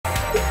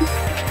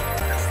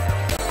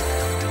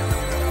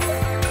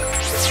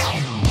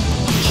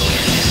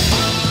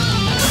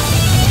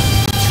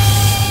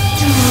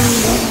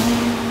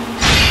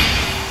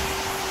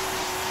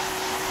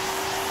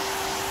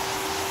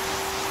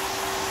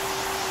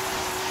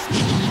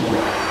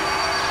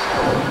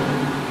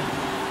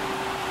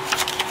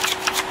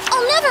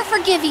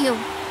forgive you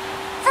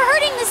for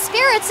hurting the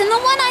spirits in the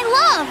one I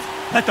love.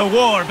 Let the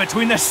war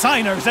between the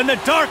Signers and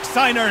the Dark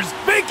Signers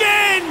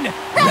begin!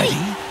 Ready,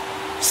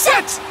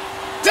 set,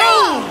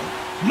 duel!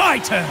 My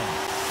turn!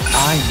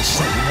 I'm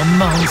setting a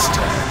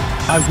monster.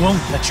 I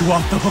won't let you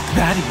off the hook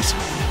that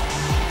easily.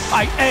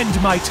 I end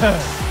my turn.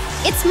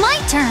 It's my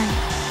turn.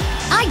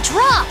 I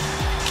draw.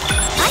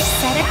 I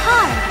set a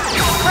card.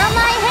 From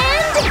my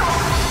hand,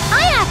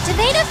 I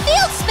activate a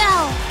field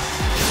spell.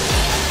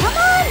 Come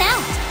on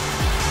out.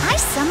 I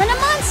summon a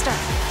monster.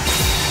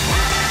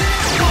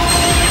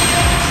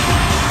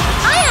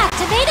 I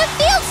activate a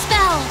field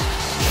spell.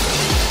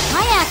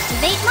 I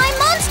activate my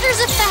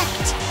monster's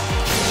effect.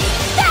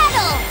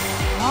 Battle!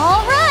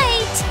 All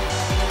right.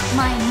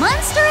 My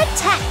monster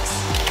attacks.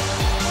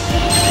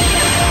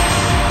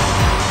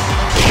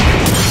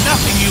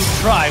 Nothing you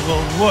try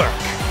will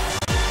work.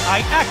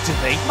 I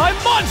activate my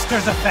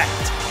monster's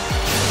effect.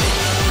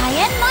 I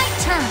end my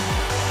turn.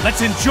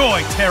 Let's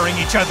enjoy tearing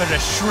each other to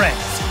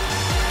shreds.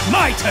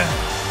 My turn.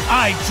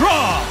 I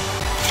draw.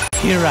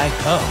 Here I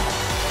go.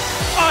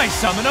 I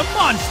summon a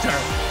monster.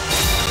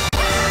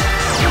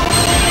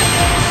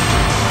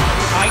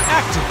 I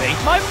activate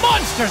my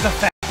monster's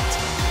effect.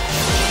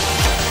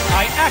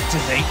 I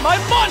activate my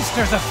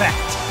monster's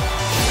effect.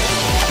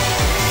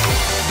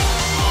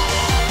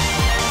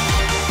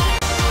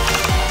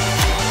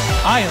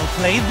 I'll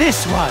play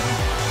this one.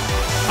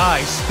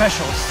 I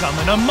special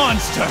summon a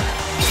monster.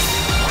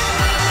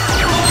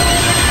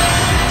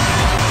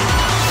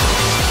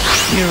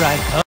 Here I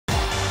go.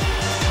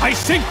 I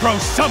synchro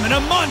summon a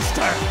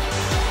monster.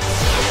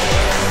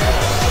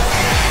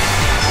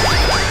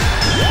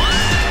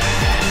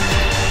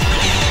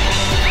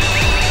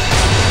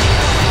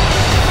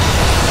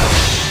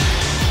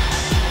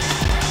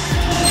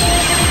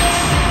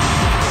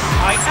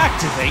 I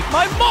activate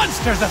my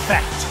monster's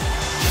effect.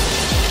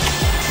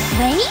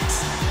 Wait!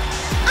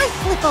 I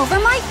flip over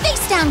my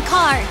face-down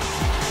card.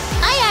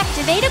 I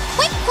activate a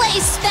quick play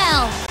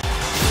spell.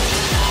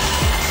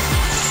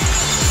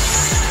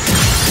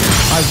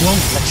 I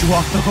won't let you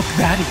off the hook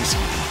that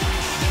easily.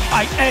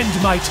 I end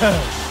my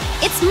turn.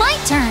 It's my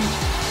turn.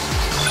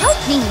 Help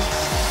me.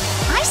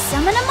 I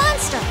summon a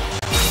monster.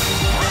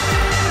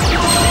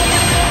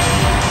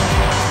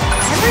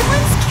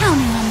 Everyone's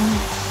counting on me.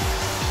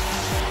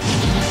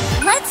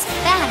 Let's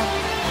battle.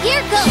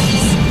 Here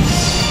goes.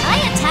 I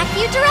attack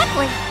you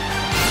directly.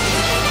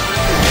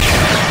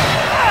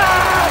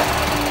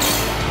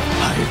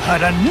 I've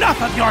had enough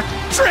of your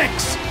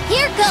tricks!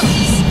 Here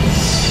goes.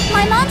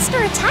 My monster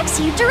attacks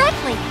you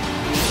directly.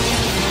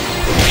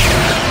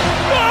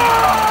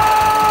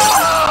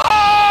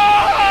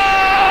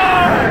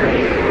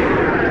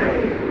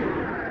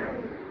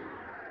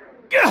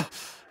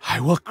 I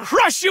will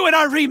crush you in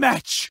our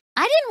rematch!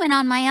 I didn't win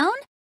on my own.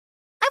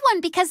 I won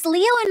because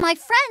Leo and my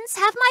friends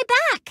have my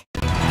back.